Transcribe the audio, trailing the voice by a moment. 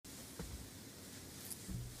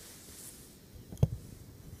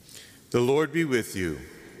The Lord be with you.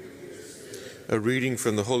 A reading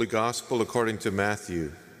from the Holy Gospel according to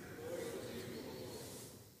Matthew.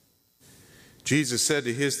 Jesus said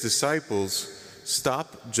to his disciples,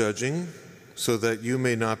 "Stop judging so that you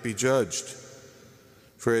may not be judged.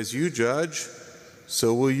 For as you judge,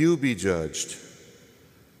 so will you be judged.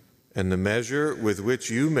 And the measure with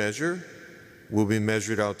which you measure will be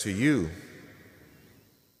measured out to you.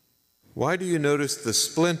 Why do you notice the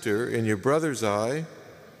splinter in your brother's eye,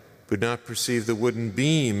 but not perceive the wooden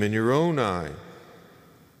beam in your own eye?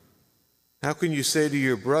 How can you say to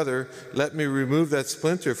your brother, 'Let me remove that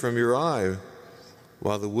splinter from your eye,'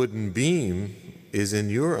 while the wooden beam is in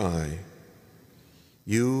your eye?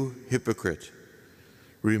 You hypocrite,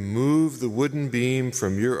 remove the wooden beam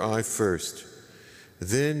from your eye first.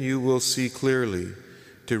 Then you will see clearly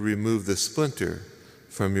to remove the splinter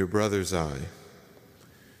from your brother's eye."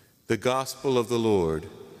 The Gospel of the Lord.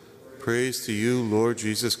 Praise to you, Lord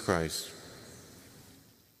Jesus Christ.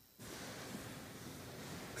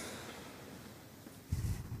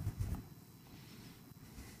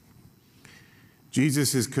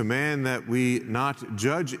 Jesus' command that we not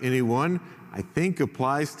judge anyone, I think,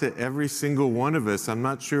 applies to every single one of us. I'm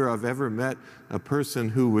not sure I've ever met a person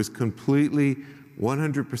who was completely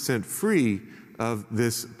 100% free of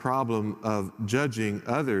this problem of judging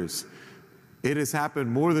others. It has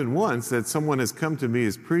happened more than once that someone has come to me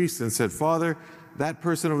as priest and said, "Father, that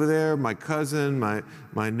person over there, my cousin,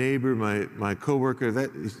 my neighbor, my coworker,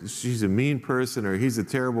 she's a mean person or he's a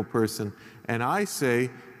terrible person." And I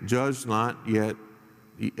say, "Judge not yet,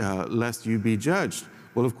 lest you be judged."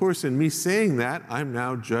 Well, of course, in me saying that, I'm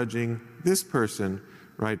now judging this person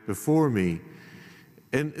right before me.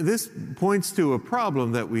 And this points to a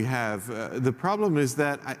problem that we have. The problem is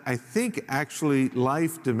that I think actually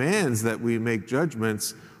life demands that we make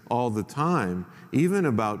judgments all the time, even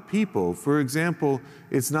about people. For example,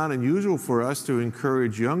 it's not unusual for us to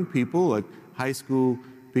encourage young people, like high school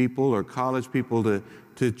people or college people,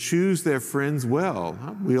 to choose their friends well.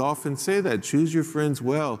 We often say that, choose your friends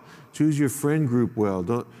well, choose your friend group well.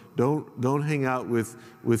 Don't hang out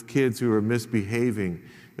with kids who are misbehaving.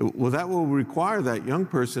 Well, that will require that young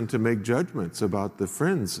person to make judgments about the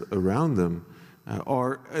friends around them.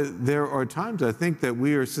 There are times, I think, that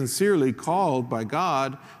we are sincerely called by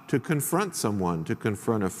God to confront someone, to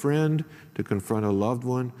confront a friend, to confront a loved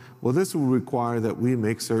one. Well, this will require that we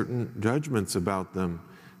make certain judgments about them.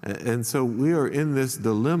 And so we are in this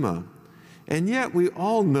dilemma. And yet we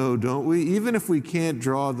all know, don't we, even if we can't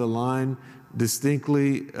draw the line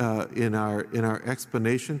distinctly in our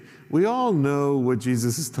explanation, we all know what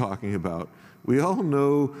Jesus is talking about. We all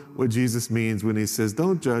know what Jesus means when he says,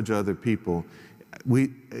 "Don't judge other people."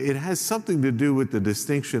 It has something to do with the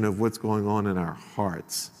distinction of what's going on in our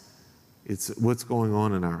hearts. It's what's going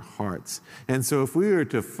on in our hearts. And so if we are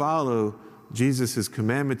to follow Jesus'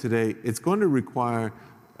 commandment today, it's going to require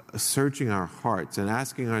searching our hearts and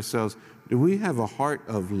asking ourselves, do we have a heart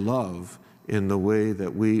of love in the way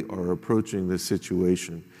that we are approaching this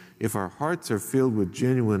situation? If our hearts are filled with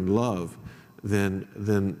genuine love, then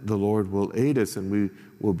the Lord will aid us and we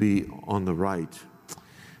will be on the right.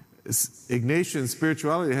 Ignatian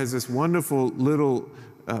spirituality has this wonderful little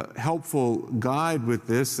helpful guide with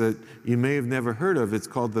this that you may have never heard of. It's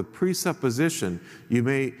called the presupposition. You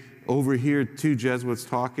may overhear two Jesuits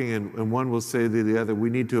talking and one will say to the other, "We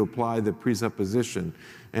need to apply the presupposition."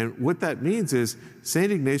 And what that means is St.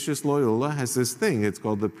 Ignatius Loyola has this thing, it's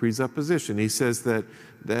called the presupposition. He says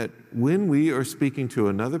that when we are speaking to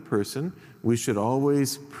another person, we should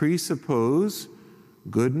always presuppose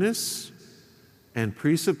goodness and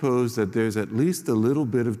presuppose that there's at least a little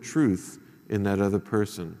bit of truth in that other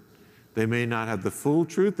person. They may not have the full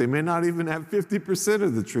truth, they may not even have 50%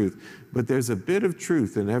 of the truth, but there's a bit of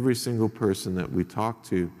truth in every single person that we talk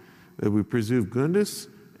to, that we presume goodness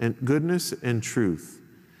and truth.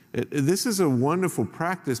 This is a wonderful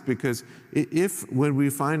practice because if when we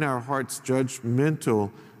find our hearts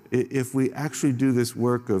judgmental, if we actually do this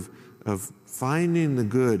work of finding the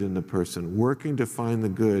good in the person, working to find the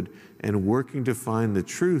good and working to find the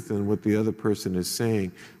truth in what the other person is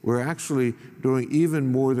saying, we're actually doing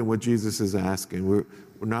even more than what Jesus is asking. We're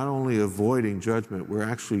not only avoiding judgment, we're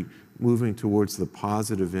actually moving towards the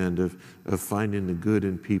positive end of finding the good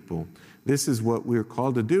in people. This is what we're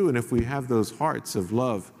called to do, and if we have those hearts of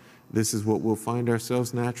love, this is what we'll find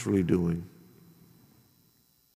ourselves naturally doing.